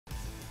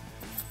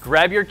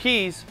Grab your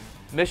keys.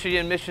 Michigan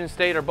and Michigan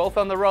State are both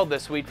on the road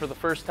this week for the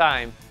first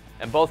time,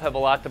 and both have a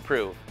lot to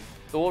prove.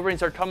 The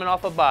Wolverines are coming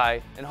off a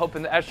bye and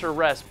hoping the extra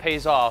rest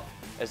pays off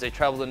as they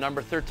travel to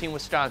number 13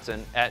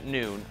 Wisconsin at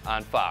noon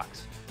on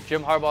Fox.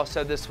 Jim Harbaugh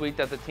said this week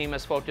that the team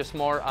has focused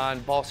more on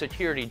ball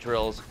security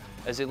drills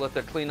as they look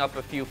to clean up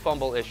a few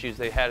fumble issues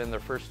they had in their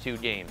first 2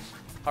 games.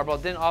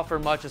 Harbaugh didn't offer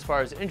much as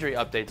far as injury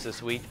updates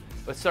this week,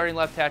 but starting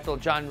left tackle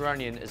John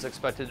Runyon is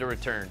expected to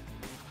return,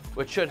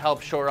 which should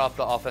help shore up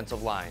the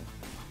offensive line.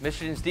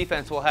 Michigan's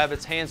defense will have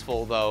its hands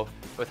full, though,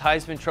 with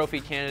Heisman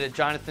Trophy candidate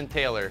Jonathan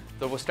Taylor,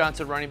 the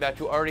Wisconsin running back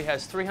who already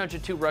has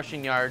 302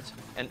 rushing yards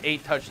and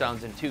 8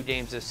 touchdowns in 2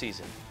 games this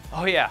season.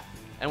 Oh yeah,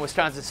 and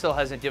Wisconsin still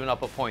hasn't given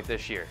up a point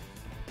this year.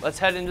 Let's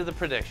head into the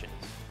predictions.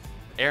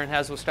 Aaron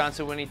has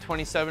Wisconsin winning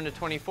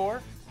 27-24.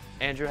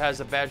 Andrew has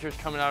the Badgers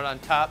coming out on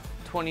top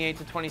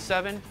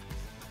 28-27.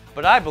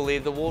 But I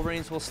believe the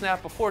Wolverines will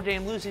snap a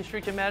 4-game losing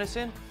streak in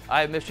Madison. I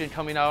have Michigan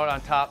coming out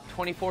on top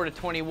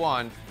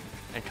 24-21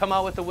 and come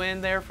out with the win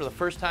there for the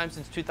first time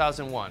since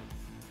 2001.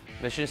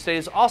 Michigan State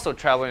is also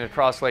traveling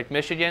across Lake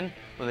Michigan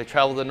when they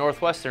travel to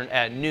Northwestern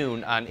at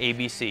noon on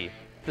ABC.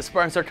 The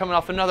Spartans are coming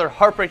off another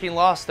heartbreaking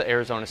loss to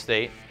Arizona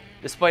State,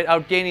 despite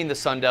outgaining the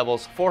Sun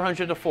Devils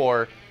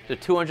 400-4 to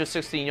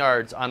 216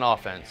 yards on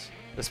offense.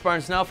 The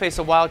Spartans now face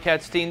a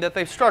Wildcats team that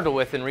they've struggled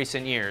with in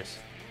recent years.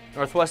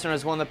 Northwestern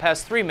has won the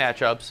past 3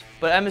 matchups,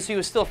 but MSU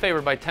is still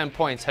favored by 10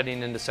 points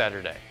heading into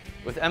Saturday.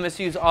 With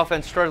MSU's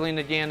offense struggling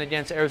again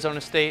against Arizona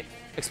State,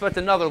 expect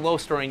another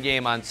low-scoring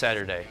game on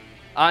Saturday.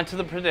 On to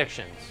the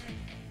predictions.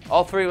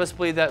 All 3 of us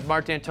believe that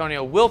Mark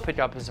D'Antonio will pick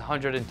up his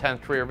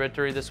 110th career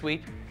victory this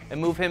week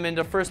and move him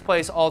into first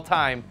place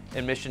all-time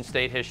in Michigan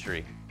State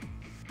history.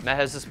 Matt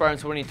has the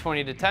Spartans winning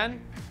 20-10,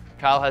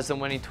 Kyle has them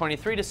winning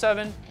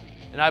 23-7,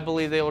 and I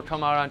believe they will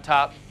come out on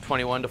top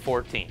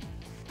 21-14.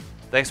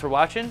 Thanks for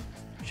watching.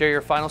 Share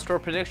your final score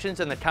predictions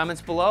in the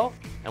comments below,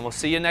 and we'll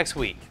see you next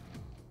week.